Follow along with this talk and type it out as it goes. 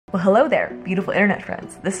Well, hello there, beautiful internet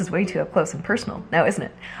friends. This is way too up close and personal, now isn't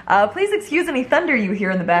it? Please excuse any thunder you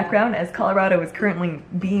hear in the background, as Colorado is currently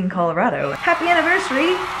being Colorado. Happy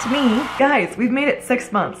anniversary to me. Guys, we've made it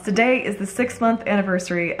 6 months. Today is the 6-month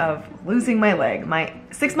anniversary of losing my leg. My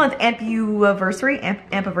 6-month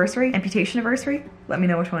amputation-iversary? Let me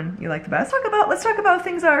know which one you like the best. Let's talk about how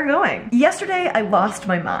things are going. Yesterday, I lost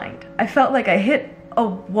my mind. I felt like I hit a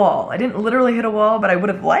wall. I didn't literally hit a wall, but I would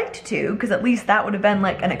have liked to, because at least that would have been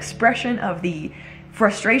like an expression of the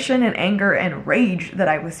frustration and anger and rage that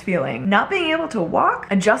I was feeling. Not being able to walk,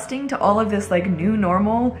 adjusting to all of this like new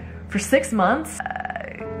normal for 6 months,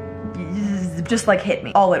 just like hit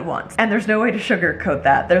me all at once. And there's no way to sugarcoat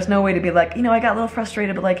that. There's no way to be like, you know, I got a little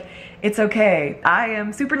frustrated, but like, it's okay. I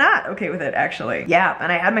am super not okay with it, actually. Yeah, and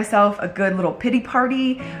I had myself a good little pity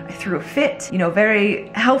party. I threw a fit, you know, very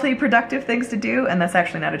healthy, productive things to do. And that's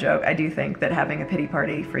actually not a joke. I do think that having a pity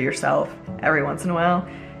party for yourself every once in a while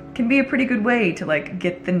can be a pretty good way to like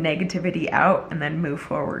get the negativity out and then move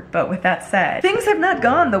forward. But with that said, things have not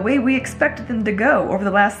gone the way we expected them to go over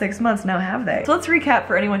the last 6 months, now have they? So let's recap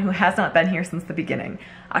for anyone who has not been here since the beginning.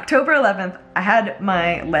 October 11th, I had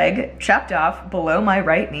my leg chopped off below my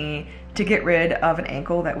right knee to get rid of an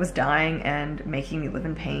ankle that was dying and making me live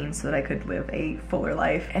in pain so that I could live a fuller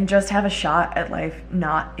life and just have a shot at life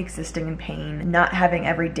not existing in pain, not having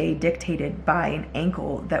every day dictated by an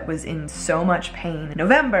ankle that was in so much pain. In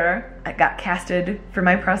November, I got casted for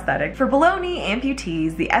my prosthetic. For below knee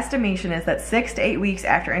amputees, the estimation is that 6 to 8 weeks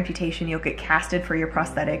after amputation, you'll get casted for your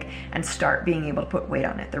prosthetic and start being able to put weight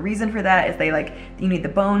on it. The reason for that is you need the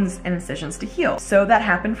bones and incisions to heal. So that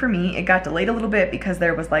happened for me. It got delayed a little bit because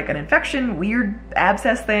there was like an infection, weird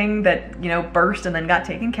abscess thing that, you know, burst and then got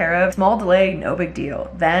taken care of. Small delay, no big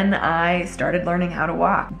deal. Then I started learning how to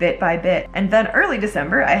walk bit by bit. And then early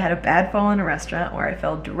December, I had a bad fall in a restaurant where I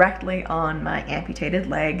fell directly on my amputated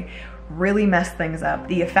leg, really messed things up.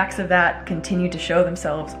 The effects of that continued to show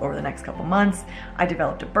themselves over the next couple months. I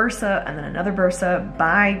developed a bursa and then another bursa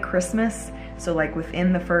by Christmas. So like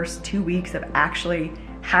within the first 2 weeks of actually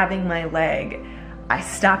having my leg, I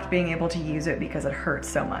stopped being able to use it because it hurt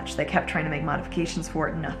so much. They kept trying to make modifications for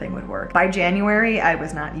it and nothing would work. By January, I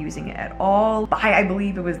was not using it at all. By, I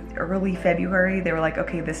believe it was early February, they were like,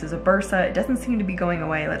 okay, this is a bursa. It doesn't seem to be going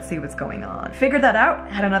away. Let's see what's going on. Figured that out,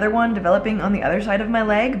 had another one developing on the other side of my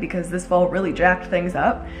leg because this fall really jacked things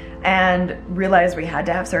up, and realized we had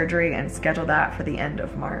to have surgery and scheduled that for the end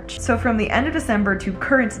of March. So from the end of December to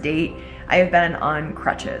current date, I have been on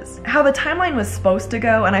crutches. How the timeline was supposed to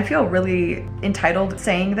go, and I feel really entitled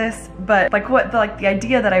saying this, but the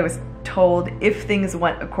idea that I was told if things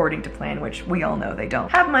went according to plan, which we all know they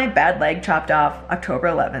don't. Have my bad leg chopped off October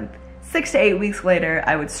 11th. 6 to 8 weeks later,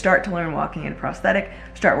 I would start to learn walking in a prosthetic,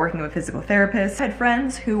 start working with physical therapists. I had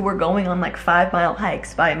friends who were going on like 5-mile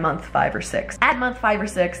hikes by month 5 or 6. At month 5 or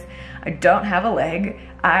 6, I don't have a leg.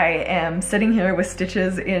 I am sitting here with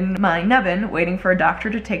stitches in my nubbin, waiting for a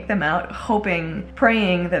doctor to take them out, hoping,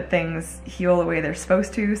 praying that things heal the way they're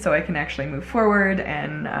supposed to so I can actually move forward.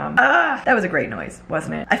 And that was a great noise,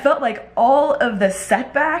 wasn't it? I felt like all of the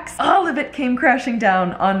setbacks, all of it came crashing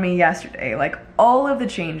down on me yesterday. Like all of the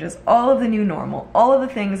changes, all of the new normal, all of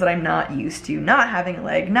the things that I'm not used to, not having a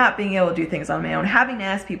leg, not being able to do things on my own, having to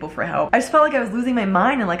ask people for help. I just felt like I was losing my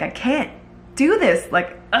mind and like, I can't do this,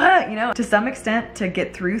 like, you know, to some extent, to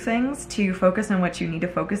get through things, to focus on what you need to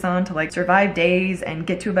focus on, to like survive days and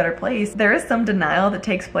get to a better place. There is some denial that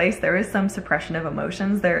takes place. There is some suppression of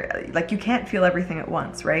emotions. Like you can't feel everything at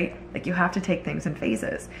once, right? Like you have to take things in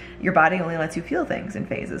phases. Your body only lets you feel things in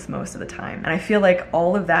phases most of the time. And I feel like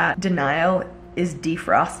all of that denial is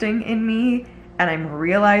defrosting in me. And I'm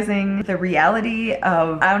realizing the reality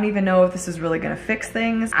of, I don't even know if this is really gonna fix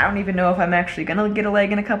things. I don't even know if I'm actually gonna get a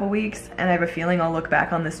leg in a couple weeks. And I have a feeling I'll look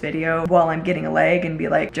back on this video while I'm getting a leg and be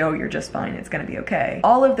like, Joe, you're just fine, it's gonna be okay.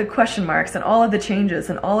 All of the question marks and all of the changes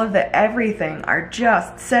and all of the everything are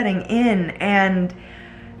just setting in, and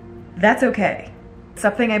that's okay.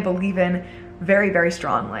 Something I believe in very, very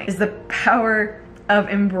strongly is the power of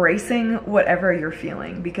embracing whatever you're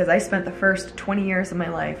feeling, because I spent the first 20 years of my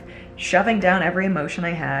life shoving down every emotion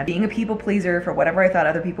I had, being a people pleaser for whatever I thought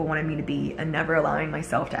other people wanted me to be, and never allowing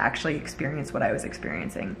myself to actually experience what I was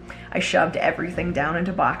experiencing. I shoved everything down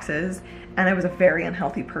into boxes, and I was a very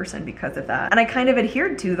unhealthy person because of that. And I kind of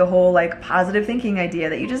adhered to the whole like positive thinking idea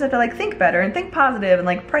that you just have to like think better and think positive and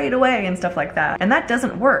like pray it away and stuff like that. And that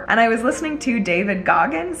doesn't work. And I was listening to David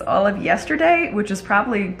Goggins all of yesterday, which is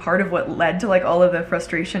probably part of what led to like all of the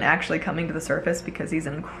frustration actually coming to the surface, because he's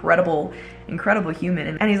an incredible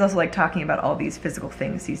human. And he's also like talking about all these physical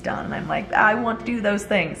things he's done. And I'm like, I want to do those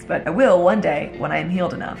things, but I will one day when I am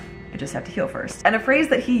healed enough. I just have to heal first. And a phrase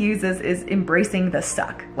that he uses is embracing the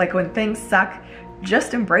suck. Like when things suck,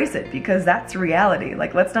 just embrace it, because that's reality.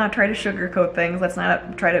 Like, let's not try to sugarcoat things. Let's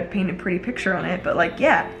not try to paint a pretty picture on it, but like,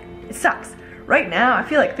 yeah, it sucks. Right now, I don't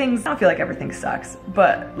feel like everything sucks,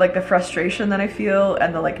 but like the frustration that I feel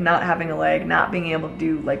and the like not having a leg, not being able to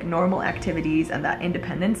do like normal activities and that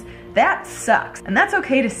independence, that sucks. And that's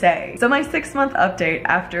okay to say. So my 6-month update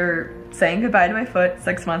after saying goodbye to my foot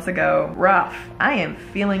 6 months ago, rough. I am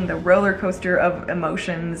feeling the roller coaster of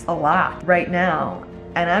emotions a lot right now.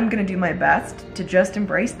 And I'm gonna do my best to just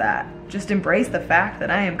embrace that. Just embrace the fact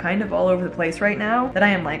that I am kind of all over the place right now, that I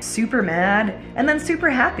am like super mad, and then super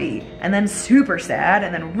happy, and then super sad,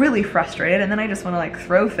 and then really frustrated, and then I just wanna like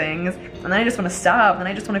throw things, and then I just wanna stop, and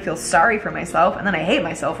I just wanna feel sorry for myself, and then I hate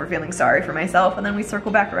myself for feeling sorry for myself, and then we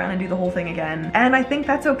circle back around and do the whole thing again. And I think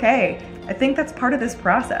that's okay. I think that's part of this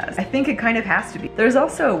process. I think it kind of has to be. There's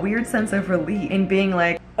also a weird sense of relief in being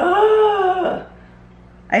like, ugh.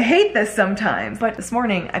 I hate this sometimes. But this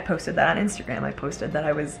morning I posted that on Instagram. I posted that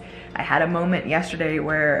I had a moment yesterday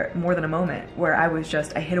where, more than a moment, where I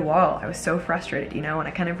hit a wall. I was so frustrated, you know, and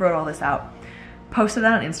I kind of wrote all this out. Posted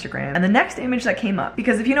that on Instagram. And the next image that came up,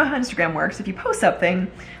 because if you know how Instagram works, if you post something,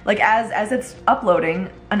 like as it's uploading,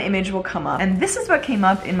 an image will come up. And this is what came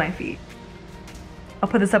up in my feed. I'll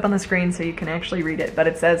put this up on the screen so you can actually read it, but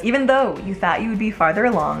it says, even though you thought you would be farther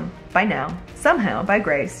along by now, somehow, by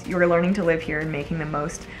grace, you are learning to live here and making the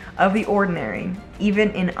most of the ordinary, even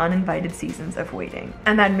in uninvited seasons of waiting.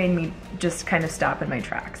 And that made me just kind of stop in my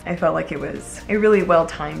tracks. I felt like it was a really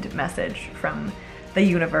well-timed message from the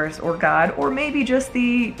universe or God, or maybe just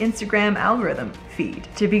the Instagram algorithm feed.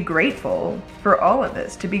 To be grateful for all of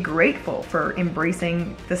this, to be grateful for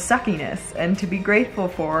embracing the suckiness, and to be grateful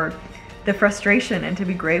for the frustration, and to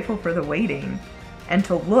be grateful for the waiting, and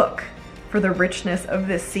to look for the richness of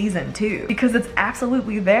this season too, because it's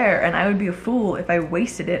absolutely there, and I would be a fool if I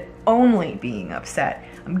wasted it only being upset.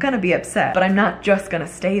 I'm gonna be upset, but I'm not just gonna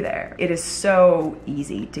stay there. It is so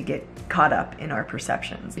easy to get caught up in our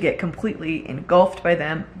perceptions, to get completely engulfed by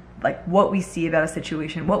them, like what we see about a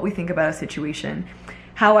situation, what we think about a situation,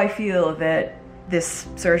 how I feel that this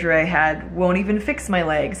surgery I had won't even fix my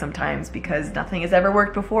leg sometimes because nothing has ever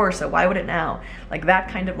worked before, so why would it now? Like, that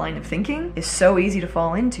kind of line of thinking is so easy to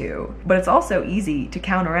fall into, but it's also easy to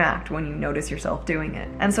counteract when you notice yourself doing it.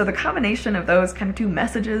 And so the combination of those kind of two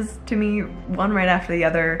messages to me, one right after the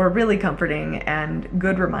other, were really comforting and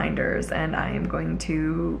good reminders, and I am going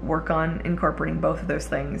to work on incorporating both of those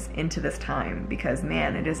things into this time, because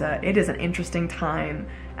man, it is an interesting time,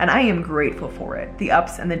 and I am grateful for it. The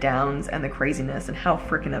ups and the downs and the craziness and how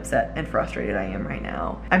freaking upset and frustrated I am right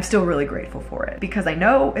now. I'm still really grateful for it, because I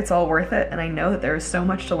know it's all worth it, and I know that there is so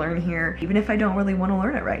much to learn here, even if I don't really want to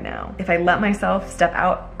learn it right now. If I let myself step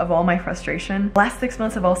out of all my frustration, the last 6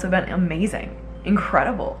 months have also been amazing,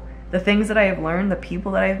 incredible. The things that I have learned, the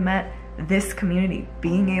people that I've met, this community,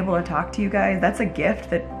 being able to talk to you guys, that's a gift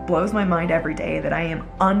that blows my mind every day, that I am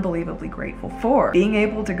unbelievably grateful for. Being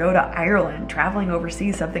able to go to Ireland, traveling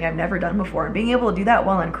overseas, something I've never done before, and being able to do that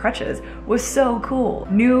while on crutches was so cool.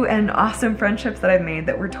 New and awesome friendships that I've made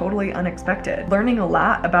that were totally unexpected. Learning a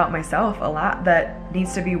lot about myself, a lot that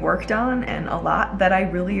needs to be worked on, and a lot that I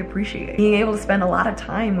really appreciate. Being able to spend a lot of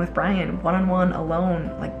time with Brian, one-on-one,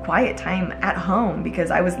 alone, like quiet time at home,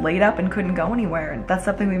 because I was laid up and couldn't go anywhere, and that's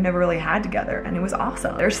something we've never really had together, and it was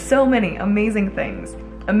awesome. There's so many amazing things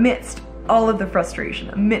amidst all of the frustration,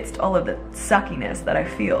 amidst all of the suckiness that I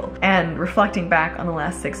feel, and reflecting back on the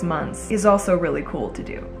last 6 months is also really cool to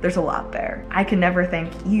do. There's a lot there. I can never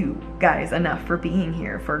thank you guys enough for being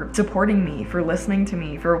here, for supporting me, for listening to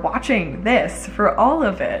me, for watching this, for all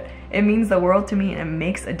of it. It means the world to me, and it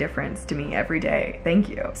makes a difference to me every day. Thank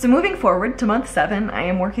you. So moving forward to month 7, I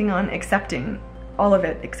am working on accepting all of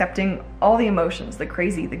it, accepting all the emotions, the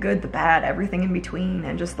crazy, the good, the bad, everything in between,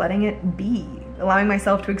 and just letting it be. Allowing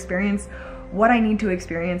myself to experience what I need to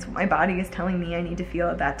experience, what my body is telling me I need to feel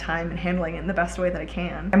at that time, and handling it in the best way that I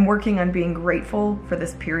can. I'm working on being grateful for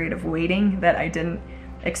this period of waiting that I didn't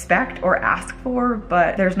expect or ask for,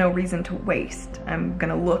 but there's no reason to waste. I'm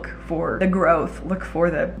gonna look for the growth, look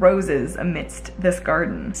for the roses amidst this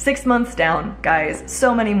garden. 6 months down, guys,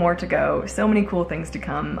 so many more to go, so many cool things to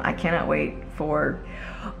come. I cannot wait for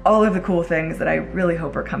all of the cool things that I really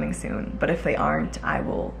hope are coming soon, but if they aren't, I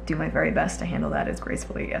will do my very best to handle that as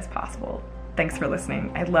gracefully as possible. Thanks for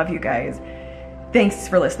listening. I love you guys. Thanks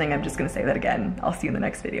for listening. I'm just gonna say that again. I'll see you in the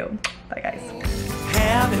next video. Bye, guys.